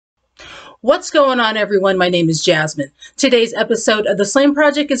What's going on, everyone? My name is Jasmine. Today's episode of The Slame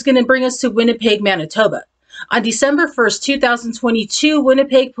Project is going to bring us to Winnipeg, Manitoba. On December 1st, 2022,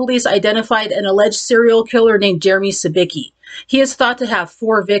 Winnipeg Police identified an alleged serial killer named Jeremy Skibicki. He is thought to have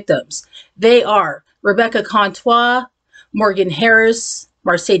 4 victims. They are Rebecca Contois, Morgan Harris,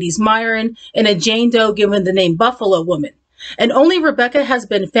 Marcedes Myran, and a Jane Doe given the name Buffalo Woman. And only Rebecca has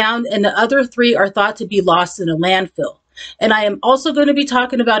been found, and the other 3 are thought to be lost in a landfill. And I am also going to be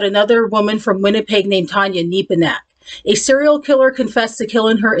talking about another woman from Winnipeg named Tanya Nepanak. A serial killer confessed to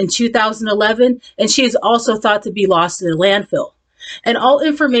killing her in 2011, and she is also thought to be lost in a landfill. And all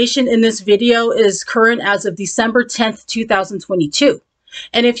information in this video is current as of December 10th, 2022.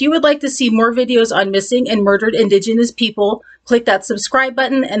 And if you would like to see more videos on missing and murdered Indigenous people, click that subscribe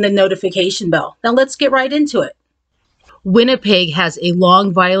button and the notification bell. Now let's get right into it. Winnipeg has a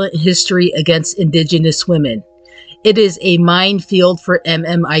long violent history against Indigenous women. It is a minefield for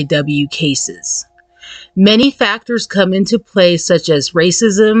MMIW cases. Many factors come into play, such as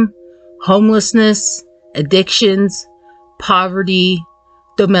racism, homelessness, addictions, poverty,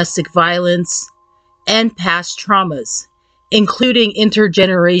 domestic violence, and past traumas, including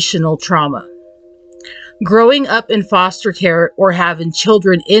intergenerational trauma. Growing up in foster care or having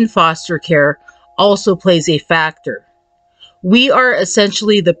children in foster care also plays a factor. We are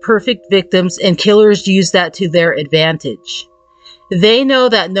essentially the perfect victims, and killers use that to their advantage. They know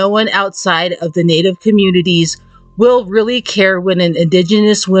that no one outside of the Native communities will really care when an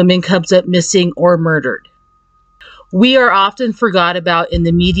Indigenous woman comes up missing or murdered. We are often forgot about in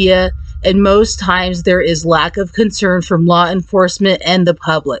the media, and most times there is lack of concern from law enforcement and the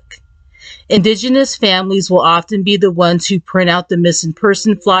public. Indigenous families will often be the ones who print out the missing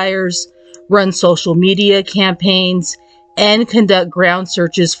person flyers, run social media campaigns, and conduct ground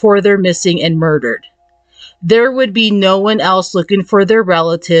searches for their missing and murdered. There would be no one else looking for their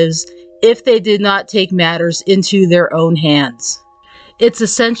relatives if they did not take matters into their own hands. It's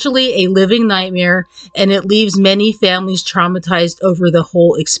essentially a living nightmare, and it leaves many families traumatized over the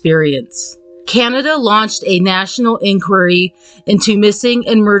whole experience. Canada launched a national inquiry into missing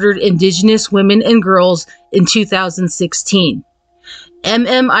and murdered Indigenous women and girls in 2016.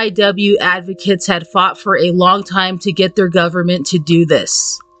 MMIW advocates had fought for a long time to get their government to do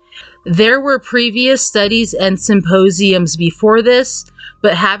this. There were previous studies and symposiums before this,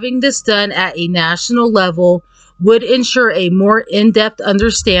 but having this done at a national level would ensure a more in-depth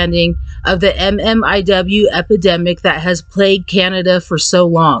understanding of the MMIW epidemic that has plagued Canada for so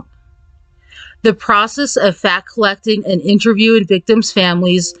long. The process of fact collecting and interviewing victims'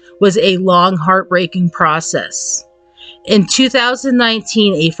 families was a long, heartbreaking process. In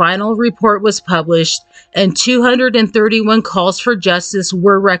 2019, a final report was published, and 231 calls for justice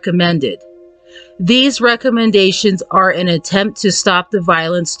were recommended. These recommendations are an attempt to stop the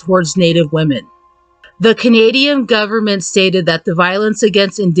violence towards Native women. The Canadian government stated that the violence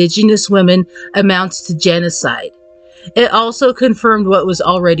against Indigenous women amounts to genocide. It also confirmed what was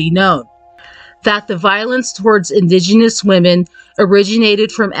already known, that the violence towards Indigenous women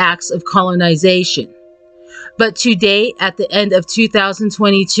originated from acts of colonization. But to date, at the end of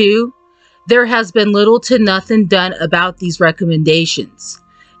 2022, there has been little to nothing done about these recommendations,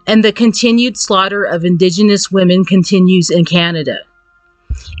 and the continued slaughter of Indigenous women continues in Canada.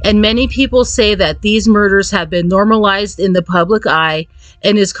 And many people say that these murders have been normalized in the public eye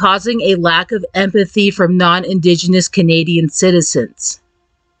and is causing a lack of empathy from non-Indigenous Canadian citizens.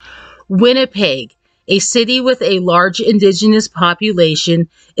 Winnipeg, a city with a large Indigenous population,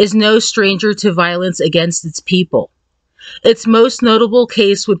 is no stranger to violence against its people. Its most notable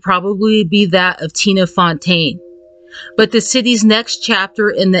case would probably be that of Tina Fontaine. But the city's next chapter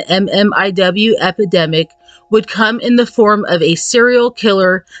in the MMIW epidemic would come in the form of a serial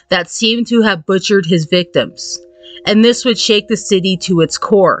killer that seemed to have butchered his victims. And this would shake the city to its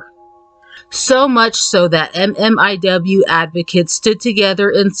core. So much so that MMIW advocates stood together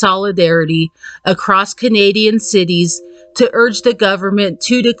in solidarity across Canadian cities to urge the government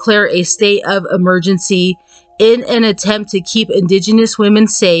to declare a state of emergency in an attempt to keep Indigenous women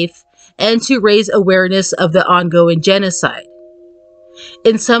safe and to raise awareness of the ongoing genocide.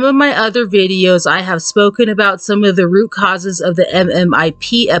 In some of my other videos, I have spoken about some of the root causes of the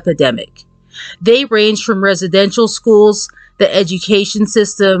MMIP epidemic. They range from residential schools, the education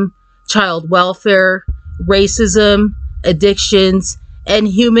system, child welfare, racism, addictions, and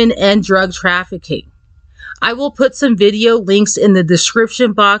human and drug trafficking. I will put some video links in the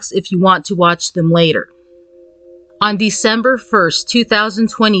description box if you want to watch them later. On December 1st,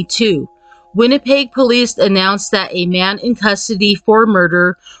 2022, Winnipeg Police announced that a man in custody for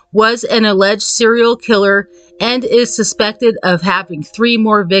murder was an alleged serial killer and is suspected of having 3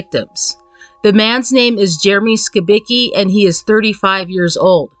 more victims. The man's name is Jeremy Skibicki, and he is 35 years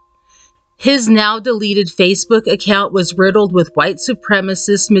old. His now deleted Facebook account was riddled with white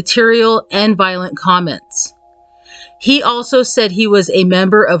supremacist material and violent comments. He also said he was a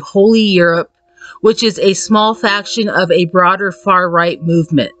member of Holy Europe, which is a small faction of a broader far-right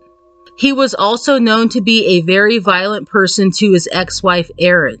movement. He was also known to be a very violent person to his ex-wife,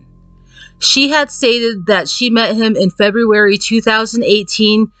 Erin. She had stated that she met him in February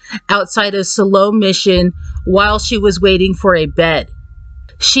 2018 outside of Siloam Mission while she was waiting for a bed.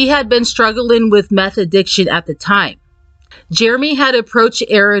 She had been struggling with meth addiction at the time. Jeremy had approached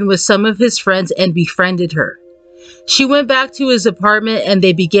Erin with some of his friends and befriended her. She went back to his apartment and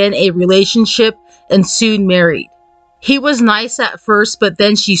they began a relationship and soon married. He was nice at first, but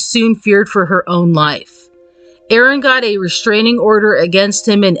then she soon feared for her own life. Erin got a restraining order against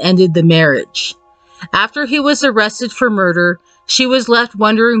him and ended the marriage. After he was arrested for murder, she was left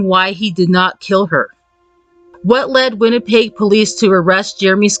wondering why he did not kill her. What led Winnipeg Police to arrest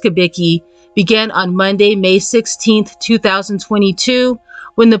Jeremy Skibicki began on Monday, May 16, 2022,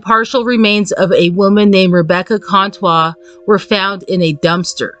 when the partial remains of a woman named Rebecca Contois were found in a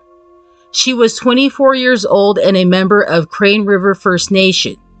dumpster. She was 24 years old and a member of Crane River First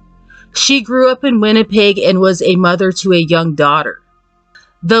Nation. She grew up in Winnipeg and was a mother to a young daughter.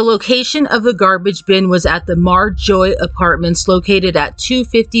 The location of the garbage bin was at the Marjoy Apartments located at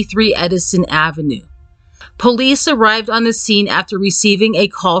 253 Edison Avenue. Police arrived on the scene after receiving a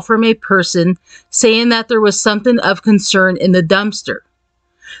call from a person saying that there was something of concern in the dumpster.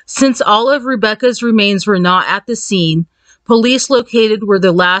 Since all of Rebecca's remains were not at the scene, police located where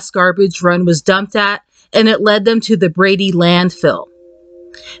the last garbage run was dumped at, and it led them to the Brady Landfill.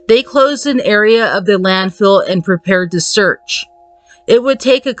 They closed an area of the landfill and prepared to search. It would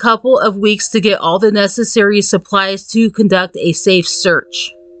take a couple of weeks to get all the necessary supplies to conduct a safe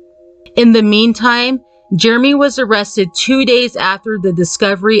search. In the meantime, Jeremy was arrested 2 days after the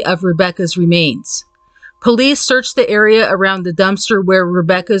discovery of Rebecca's remains. Police searched the area around the dumpster where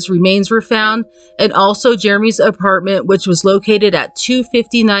Rebecca's remains were found, and also Jeremy's apartment, which was located at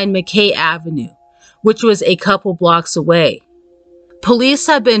 259 McKay Avenue, which was a couple blocks away. Police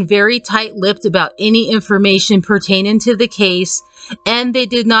have been very tight-lipped about any information pertaining to the case, and they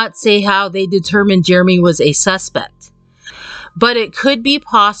did not say how they determined Jeremy was a suspect. But it could be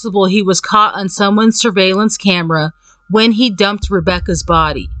possible he was caught on someone's surveillance camera when he dumped Rebecca's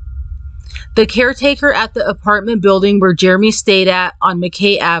body. The caretaker at the apartment building where Jeremy stayed at on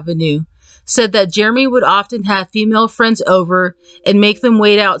McKay Avenue said that Jeremy would often have female friends over and make them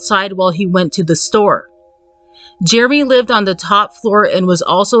wait outside while he went to the store. Jeremy lived on the top floor and was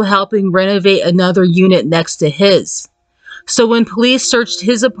also helping renovate another unit next to his. So when police searched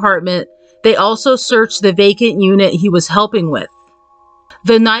his apartment, they also searched the vacant unit he was helping with.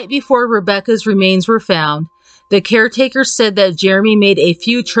 The night before Rebecca's remains were found, the caretaker said that Jeremy made a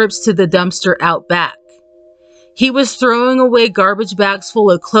few trips to the dumpster out back. He was throwing away garbage bags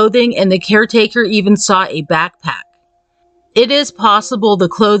full of clothing, and the caretaker even saw a backpack. It is possible the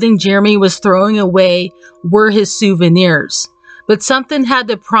clothing Jeremy was throwing away were his souvenirs, but something had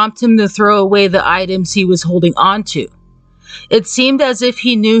to prompt him to throw away the items he was holding onto. It seemed as if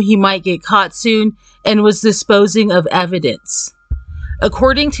he knew he might get caught soon and was disposing of evidence.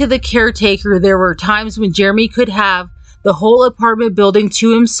 According to the caretaker, there were times when Jeremy could have the whole apartment building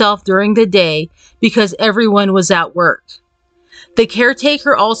to himself during the day because everyone was at work. The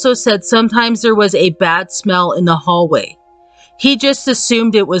caretaker also said sometimes there was a bad smell in the hallway. He just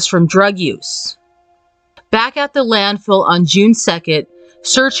assumed it was from drug use. Back at the landfill on June 2nd,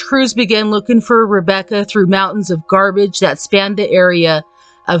 search crews began looking for Rebecca through mountains of garbage that spanned the area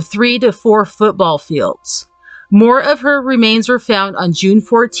of 3 to 4 football fields. More of her remains were found on June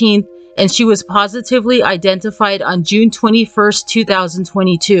 14th, and she was positively identified on June 21st,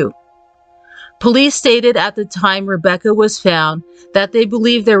 2022. Police stated at the time Rebecca was found that they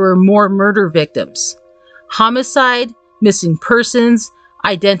believed there were more murder victims. Homicide, missing persons,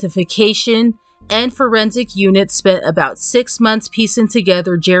 identification, and forensic units spent about 6 months piecing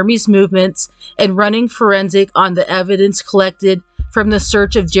together Jeremy's movements and running forensic on the evidence collected from the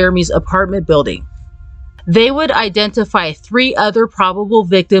search of Jeremy's apartment building. They would identify 3 other probable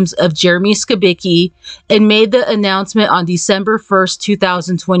victims of Jeremy Skibicki and made the announcement on December 1st,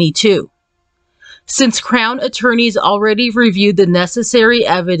 2022. Since Crown attorneys already reviewed the necessary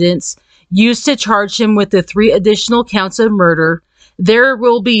evidence used to charge him with the 3 additional counts of murder, there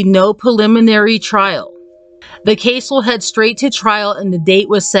will be no preliminary trial. The case will head straight to trial, and the date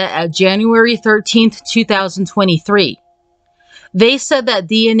was set at January 13th, 2023. They said that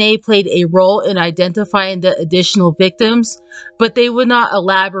DNA played a role in identifying the additional victims, but they would not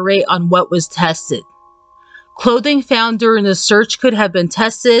elaborate on what was tested. Clothing found during the search could have been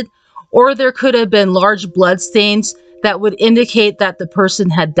tested, or there could have been large bloodstains that would indicate that the person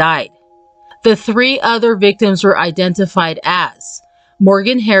had died. The 3 other victims were identified as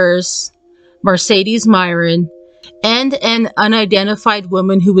Morgan Harris, Marcedes Myran, and an unidentified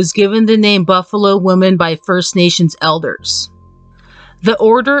woman who was given the name Buffalo Woman by First Nations elders. The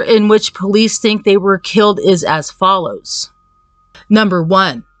order in which police think they were killed is as follows. Number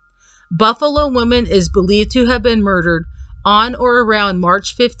 1. Buffalo Woman is believed to have been murdered on or around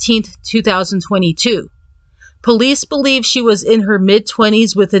March 15, 2022. Police believe she was in her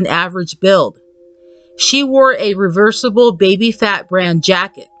mid-20s with an average build. She wore a reversible Baby Fat brand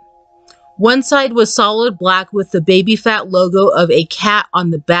jacket. One side was solid black with the Baby Fat logo of a cat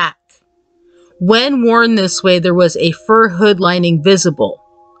on the back. When worn this way, there was a fur hood lining visible.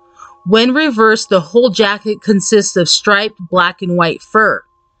 When reversed, the whole jacket consists of striped black and white fur.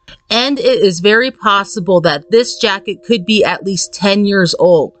 And it is very possible that this jacket could be at least 10 years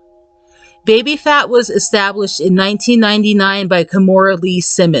old. Baby Fat was established in 1999 by Kimora Lee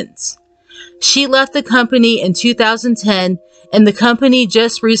Simmons. She left the company in 2010, and the company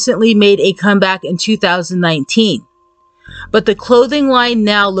just recently made a comeback in 2019. But the clothing line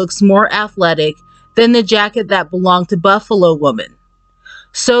now looks more athletic than the jacket that belonged to Buffalo Woman.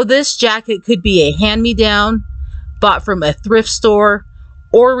 So this jacket could be a hand-me-down, bought from a thrift store,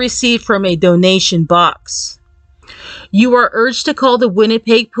 or received from a donation box. You are urged to call the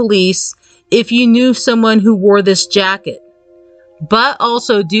Winnipeg Police if you knew someone who wore this jacket, but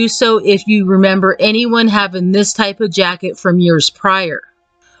also do so if you remember anyone having this type of jacket from years prior.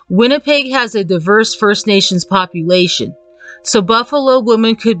 Winnipeg has a diverse First Nations population, so Buffalo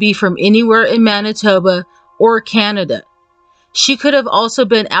Woman could be from anywhere in Manitoba or Canada. She could have also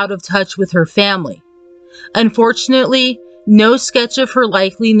been out of touch with her family. Unfortunately, no sketch of her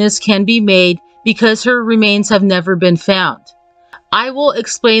likeliness can be made because her remains have never been found. I will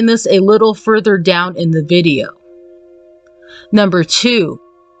explain this a little further down in the video. Number 2.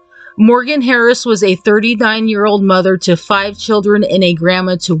 Morgan Harris was a 39-year-old mother to 5 children and a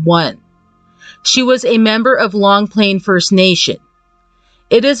grandma to 1. She was a member of Long Plain First Nation.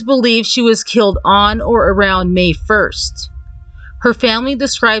 It is believed she was killed on or around May 1st. Her family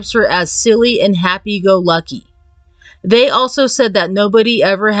describes her as silly and happy-go-lucky. They also said that nobody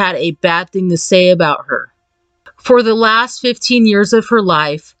ever had a bad thing to say about her. For the last 15 years of her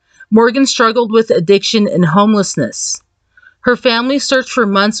life, Morgan struggled with addiction and homelessness. Her family searched for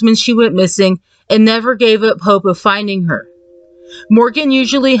months when she went missing and never gave up hope of finding her. Morgan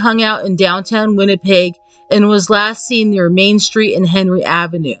usually hung out in downtown Winnipeg and was last seen near Main Street and Henry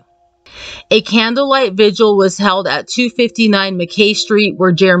Avenue. A candlelight vigil was held at 259 McKay Street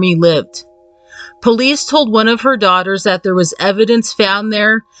where Jeremy lived. Police told one of her daughters that there was evidence found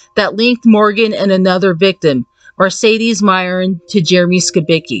there that linked Morgan and another victim, Marcedes Myran, to Jeremy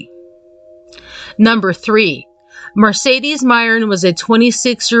Skibicki. Number 3. Marcedes Myran was a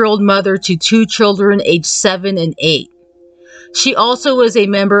 26-year-old mother to 2 children aged 7 and 8. She also was a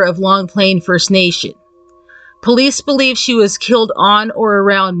member of Long Plain First Nation. Police believe she was killed on or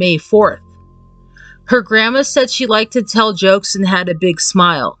around May 4th. Her grandma said she liked to tell jokes and had a big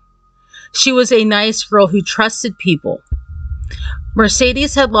smile. She was a nice girl who trusted people.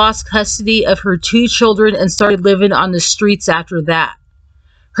 Marcedes had lost custody of her 2 children and started living on the streets after that.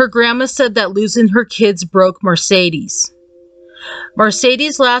 Her grandma said that losing her kids broke Marcedes.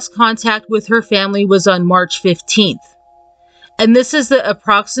 Marcedes' last contact with her family was on March 15th. And this is the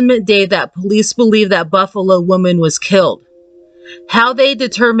approximate day that police believe that Buffalo Woman was killed. How they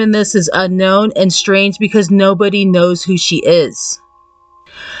determine this is unknown and strange because nobody knows who she is.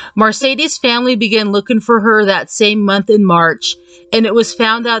 Marcedes' family began looking for her that same month in March, and it was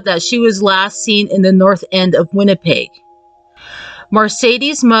found out that she was last seen in the north end of Winnipeg.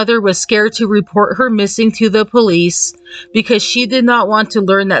 Marcedes' mother was scared to report her missing to the police because she did not want to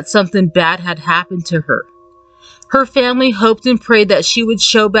learn that something bad had happened to her. Her family hoped and prayed that she would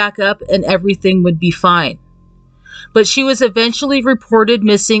show back up and everything would be fine. But she was eventually reported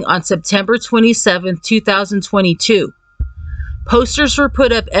missing on September 27, 2022. Posters were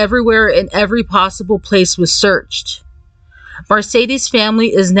put up everywhere and every possible place was searched. Marcedes'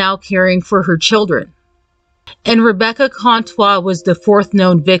 family is now caring for her children. And Rebecca Contois was the 4th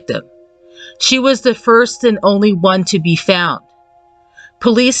known victim. She was the first and only one to be found.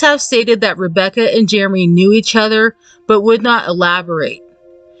 Police have stated that Rebecca and Jeremy knew each other, but would not elaborate.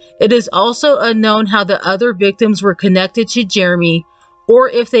 It is also unknown how the other victims were connected to Jeremy, or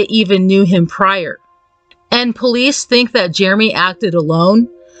if they even knew him prior. And police think that Jeremy acted alone,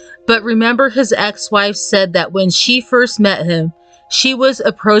 but remember his ex-wife said that when she first met him, she was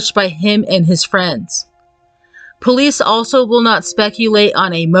approached by him and his friends. Police also will not speculate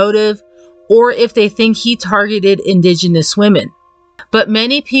on a motive or if they think he targeted Indigenous women. But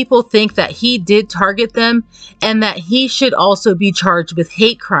many people think that he did target them and that he should also be charged with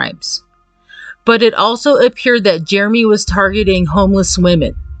hate crimes. But it also appeared that Jeremy was targeting homeless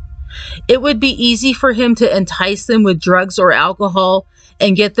women. It would be easy for him to entice them with drugs or alcohol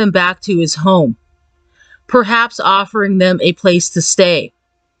and get them back to his home, perhaps offering them a place to stay.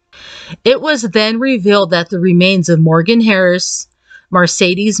 It was then revealed that the remains of Morgan Harris,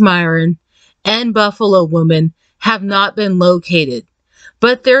 Marcedes Myran, and Buffalo Woman have not been located,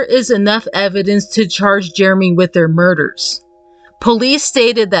 but there is enough evidence to charge Jeremy with their murders. Police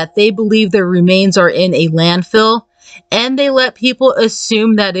stated that they believe their remains are in a landfill, and they let people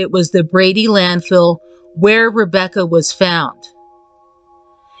assume that it was the Brady landfill where Rebecca was found.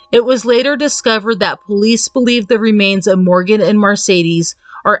 It was later discovered that police believe the remains of Morgan and Marcedes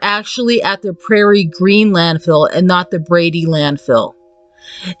are actually at the Prairie Green landfill and not the Brady landfill.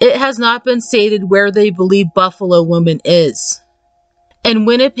 It has not been stated where they believe Buffalo Woman is. And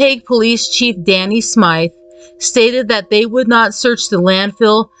Winnipeg Police Chief Danny Smythe stated that they would not search the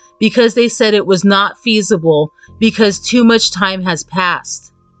landfill because they said it was not feasible because too much time has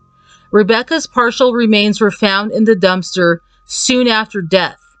passed. Rebecca's partial remains were found in the dumpster soon after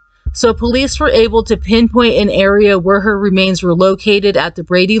death, so police were able to pinpoint an area where her remains were located at the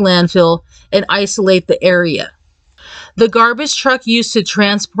Brady landfill and isolate the area. The garbage truck used to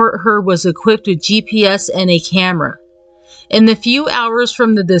transport her was equipped with GPS and a camera. In the few hours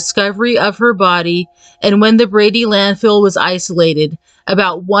from the discovery of her body and when the Brady landfill was isolated,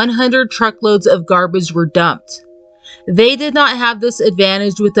 about 100 truckloads of garbage were dumped. They did not have this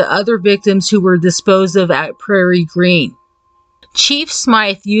advantage with the other victims who were disposed of at Prairie Green. Chief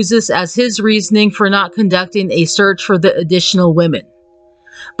Smythe used this as his reasoning for not conducting a search for the additional women.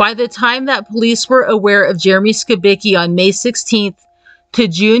 By the time that police were aware of Jeremy Skibicki on May 16th to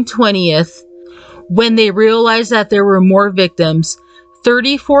June 20th, when they realized that there were more victims,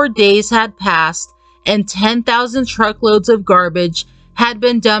 34 days had passed and 10,000 truckloads of garbage had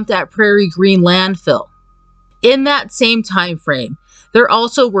been dumped at Prairie Green landfill. In that same time frame, there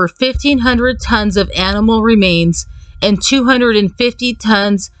also were 1,500 tons of animal remains and 250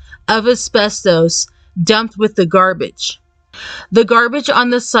 tons of asbestos dumped with the garbage. The garbage on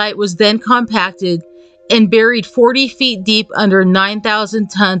the site was then compacted and buried 40 feet deep under 9,000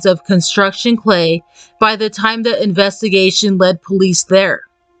 tons of construction clay by the time the investigation led police there.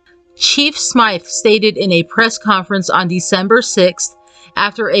 Chief Smythe stated in a press conference on December 6th,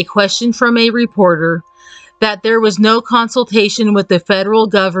 after a question from a reporter, that there was no consultation with the federal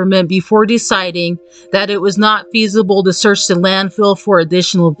government before deciding that it was not feasible to search the landfill for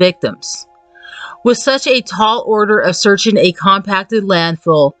additional victims. With such a tall order of searching a compacted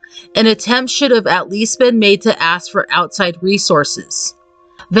landfill, an attempt should have at least been made to ask for outside resources.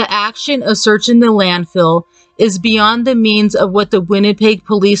 The action of searching the landfill is beyond the means of what the Winnipeg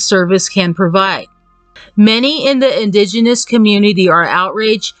Police Service can provide. Many in the Indigenous community are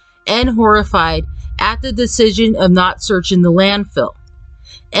outraged and horrified at the decision of not searching the landfill,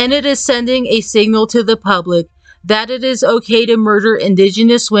 and it is sending a signal to the public that it is okay to murder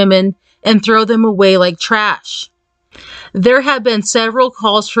Indigenous women and throw them away like trash. There have been several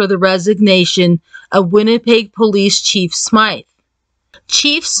calls for the resignation of Winnipeg Police Chief Smythe.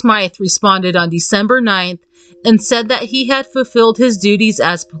 Chief Smythe responded on December 9th and said that he had fulfilled his duties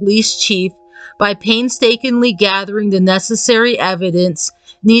as police chief by painstakingly gathering the necessary evidence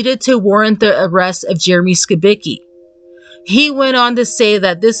needed to warrant the arrest of Jeremy Skibicki. He went on to say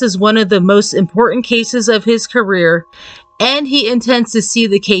that this is one of the most important cases of his career, and he intends to see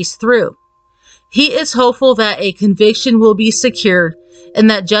the case through. He is hopeful that a conviction will be secured and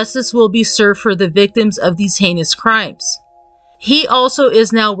that justice will be served for the victims of these heinous crimes. He also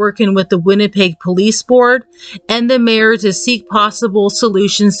is now working with the Winnipeg Police Board and the mayor to seek possible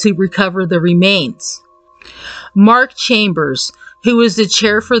solutions to recover the remains. Mark Chambers, who is the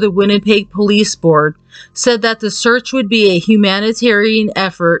chair for the Winnipeg Police Board, said that the search would be a humanitarian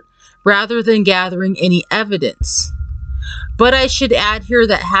effort rather than gathering any evidence. But I should add here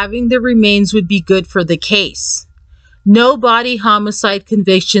that having the remains would be good for the case. No body homicide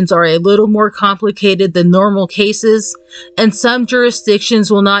convictions are a little more complicated than normal cases, and some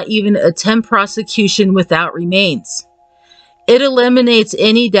jurisdictions will not even attempt prosecution without remains. It eliminates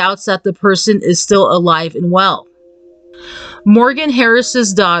any doubts that the person is still alive and well. Morgan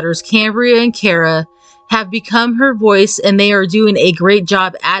Harris's daughters, Cambria and Kara, have become her voice, and they are doing a great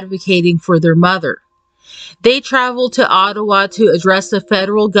job advocating for their mother. They traveled to Ottawa to address the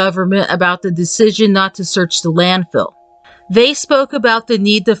federal government about the decision not to search the landfill. They spoke about the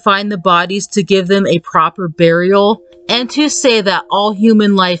need to find the bodies to give them a proper burial and to say that all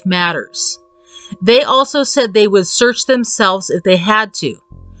human life matters. They also said they would search themselves if they had to.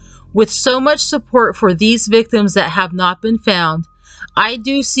 With so much support for these victims that have not been found, I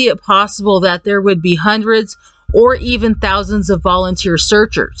do see it possible that there would be hundreds or even thousands of volunteer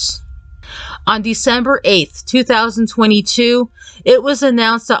searchers. On December 8th, 2022, it was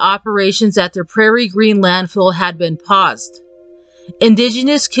announced that operations at the Prairie Green landfill had been paused.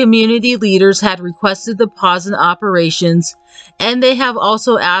 Indigenous community leaders had requested the pause in operations, and they have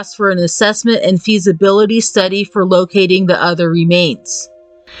also asked for an assessment and feasibility study for locating the other remains.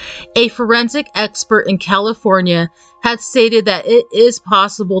 A forensic expert in California had stated that it is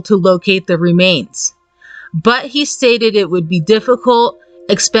possible to locate the remains, but he stated it would be difficult,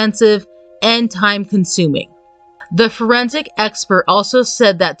 expensive, and time-consuming. The forensic expert also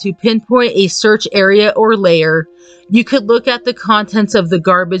said that to pinpoint a search area or layer, you could look at the contents of the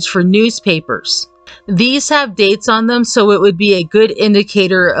garbage for newspapers. These have dates on them, so it would be a good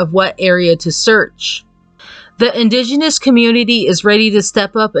indicator of what area to search. The Indigenous community is ready to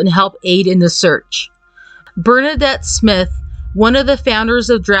step up and help aid in the search. Bernadette Smith, one of the founders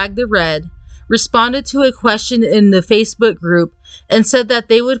of Drag the Red, responded to a question in the Facebook group and said that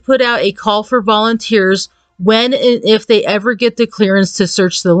they would put out a call for volunteers when and if they ever get the clearance to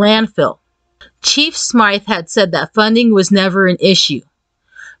search the landfill. Chief Smythe had said that funding was never an issue.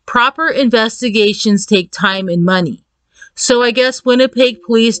 Proper investigations take time and money. So I guess Winnipeg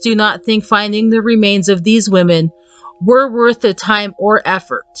Police do not think finding the remains of these women were worth the time or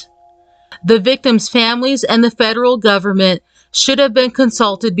effort. The victims' families and the federal government should have been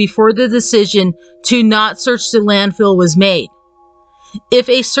consulted before the decision to not search the landfill was made. If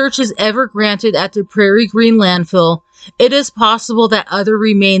a search is ever granted at the Prairie Green landfill, it is possible that other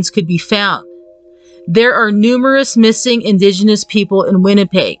remains could be found. There are numerous missing Indigenous people in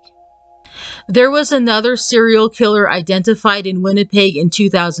Winnipeg. There was another serial killer identified in Winnipeg in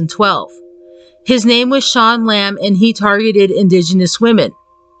 2012. His name was Sean Lamb, and he targeted Indigenous women.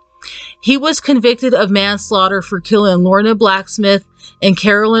 He was convicted of manslaughter for killing Lorna Blacksmith and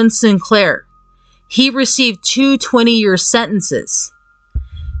Carolyn Sinclair. He received 2 20-year sentences.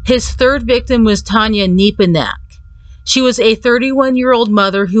 His third victim was Tanya Nepanak. She was a 31-year-old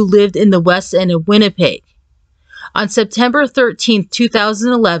mother who lived in the West End of Winnipeg. On September 13,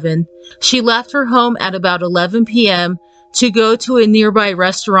 2011, she left her home at about 11 p.m. to go to a nearby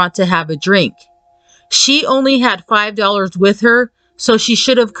restaurant to have a drink. She only had $5 with her, so she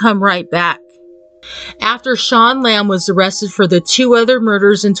should have come right back. After Sean Lamb was arrested for the 2 other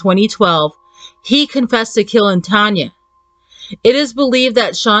murders in 2012, he confessed to killing Tanya. It is believed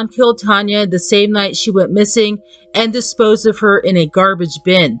that Sean killed Tanya the same night she went missing and disposed of her in a garbage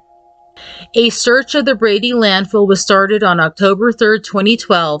bin. A search of the Brady landfill was started on October 3,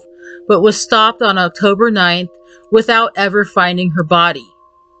 2012, but was stopped on October 9th without ever finding her body.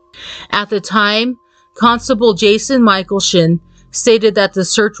 At the time, Constable Jason Michaelson stated that the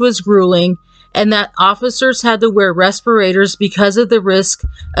search was grueling and that officers had to wear respirators because of the risk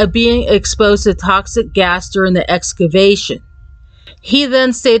of being exposed to toxic gas during the excavation. He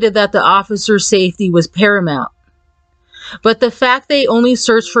then stated that the officers' safety was paramount. But the fact they only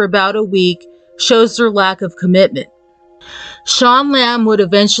searched for about a week shows their lack of commitment. Sean Lamb would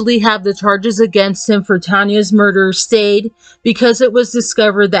eventually have the charges against him for Tanya's murder stayed because it was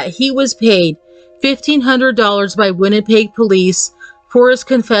discovered that he was paid $1,500 by Winnipeg Police for his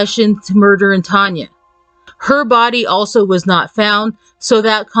confession to murdering Tanya. Her body also was not found, so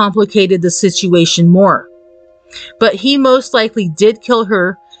that complicated the situation more. But he most likely did kill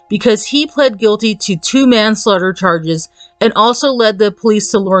her because he pled guilty to 2 manslaughter charges and also led the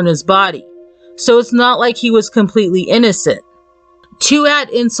police to Lorna's body. So it's not like he was completely innocent. To add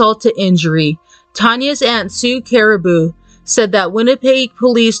insult to injury, Tanya's aunt Sue Caribou said that Winnipeg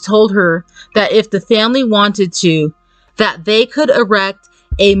Police told her that if the family wanted to, that they could erect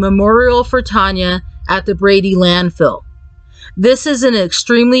a memorial for Tanya at the Brady landfill. This is an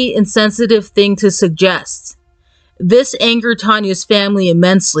extremely insensitive thing to suggest. This angered Tanya's family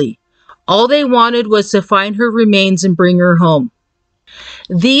immensely. All they wanted was to find her remains and bring her home.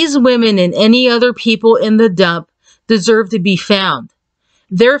 These women and any other people in the dump deserve to be found.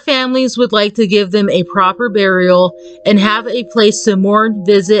 Their families would like to give them a proper burial and have a place to mourn,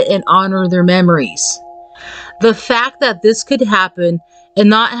 visit, and honor their memories. The fact that this could happen and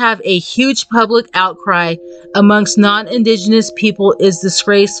not have a huge public outcry amongst non-Indigenous people is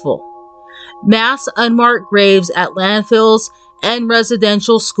disgraceful. Mass unmarked graves at landfills and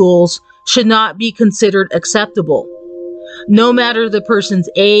residential schools should not be considered acceptable. No matter the person's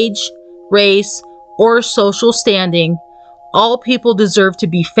age, race, or social standing, all people deserve to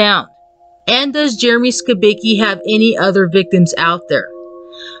be found. And does Jeremy Skibicki have any other victims out there?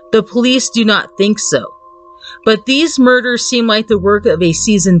 The police do not think so. But these murders seem like the work of a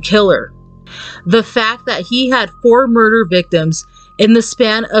seasoned killer. The fact that he had 4 murder victims in the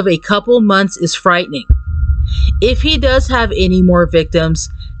span of a couple months is frightening. If he does have any more victims,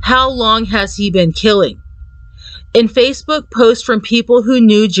 how long has he been killing? In Facebook posts from people who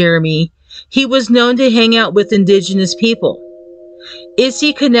knew Jeremy, he was known to hang out with Indigenous people. Is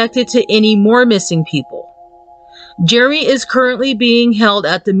he connected to any more missing people? Jeremy is currently being held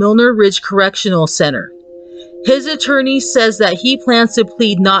at the Milner Ridge Correctional Center. His attorney says that he plans to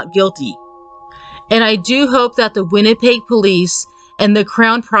plead not guilty. And I do hope that the Winnipeg Police and the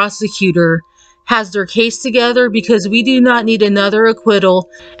Crown Prosecutor has their case together, because we do not need another acquittal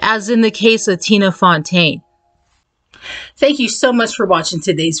as in the case of Tina Fontaine. Thank you so much for watching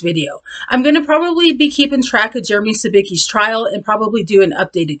today's video. I'm going to probably be keeping track of Jeremy Skibicki's trial and probably do an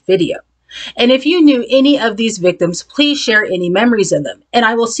updated video. And if you knew any of these victims, please share any memories of them. And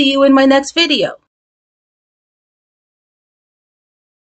I will see you in my next video.